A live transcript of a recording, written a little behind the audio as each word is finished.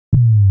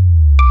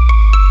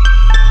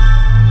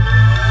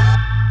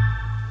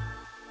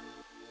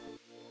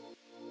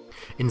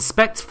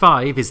Inspect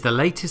 5 is the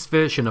latest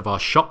version of our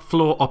shop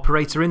floor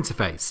operator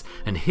interface,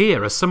 and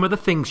here are some of the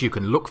things you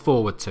can look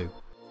forward to.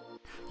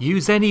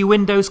 Use any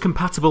Windows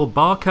compatible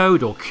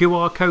barcode or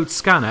QR code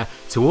scanner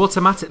to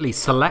automatically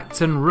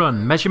select and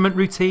run measurement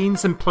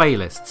routines and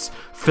playlists,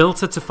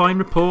 filter to find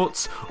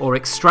reports, or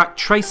extract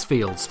trace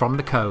fields from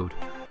the code.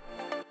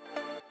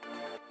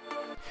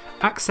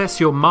 Access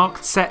your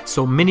marked sets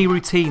or mini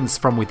routines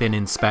from within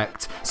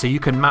Inspect so you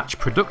can match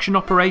production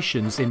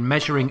operations in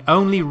measuring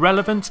only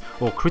relevant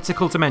or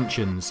critical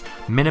dimensions,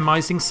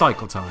 minimizing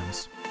cycle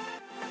times.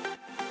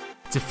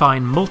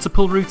 Define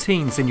multiple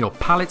routines in your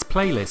Pallet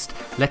playlist,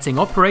 letting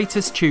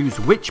operators choose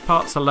which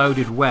parts are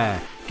loaded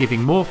where,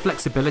 giving more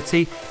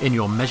flexibility in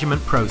your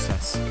measurement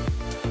process.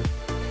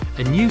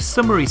 A new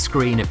summary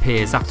screen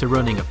appears after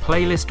running a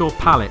playlist or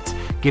pallet,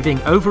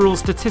 giving overall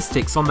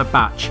statistics on the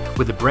batch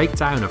with a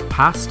breakdown of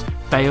past,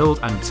 failed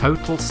and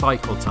total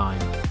cycle time.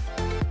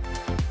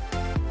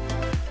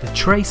 The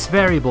trace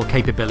variable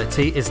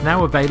capability is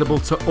now available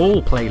to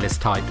all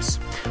playlist types.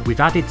 We've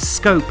added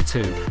scope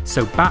too,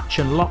 so batch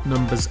and lot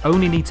numbers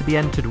only need to be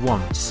entered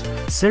once.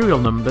 Serial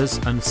numbers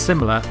and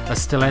similar are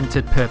still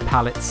entered per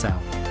pallet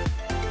cell.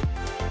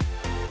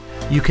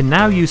 You can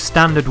now use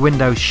standard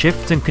Windows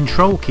Shift and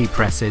Control key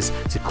presses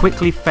to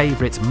quickly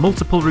favourite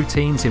multiple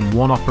routines in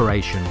one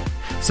operation.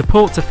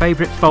 Support to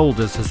favourite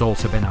folders has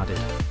also been added.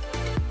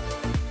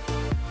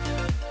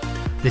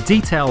 The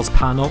Details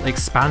panel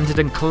expanded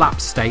and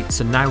collapsed states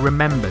are now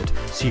remembered,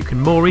 so you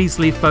can more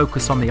easily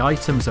focus on the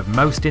items of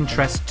most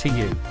interest to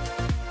you.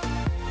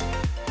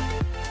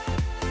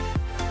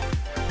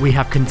 We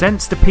have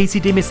condensed the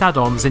PC-DMIS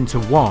add-ons into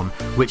one,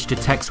 which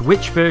detects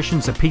which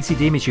versions of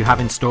PC-DMIS you have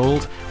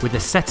installed, with a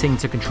setting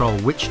to control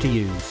which to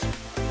use.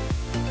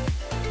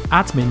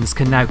 Admins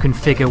can now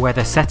configure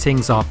whether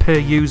settings are per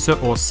user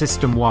or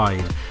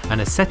system-wide,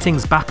 and a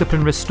settings backup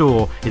and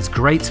restore is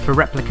great for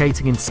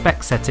replicating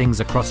Inspect settings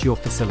across your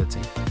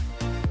facility.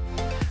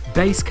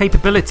 Base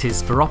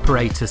capabilities for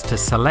operators to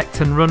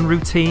select and run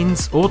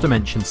routines or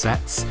dimension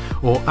sets,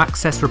 or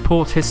access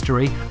report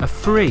history are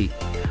free.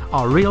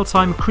 Our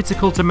real-time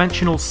critical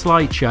dimensional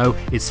slideshow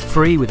is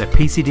free with a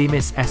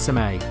PC-DMIS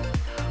SMA.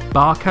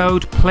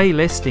 Barcode,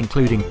 playlist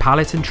including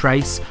pallet and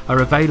trace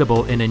are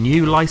available in a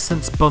new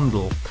license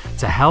bundle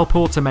to help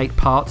automate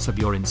parts of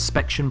your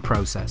inspection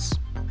process.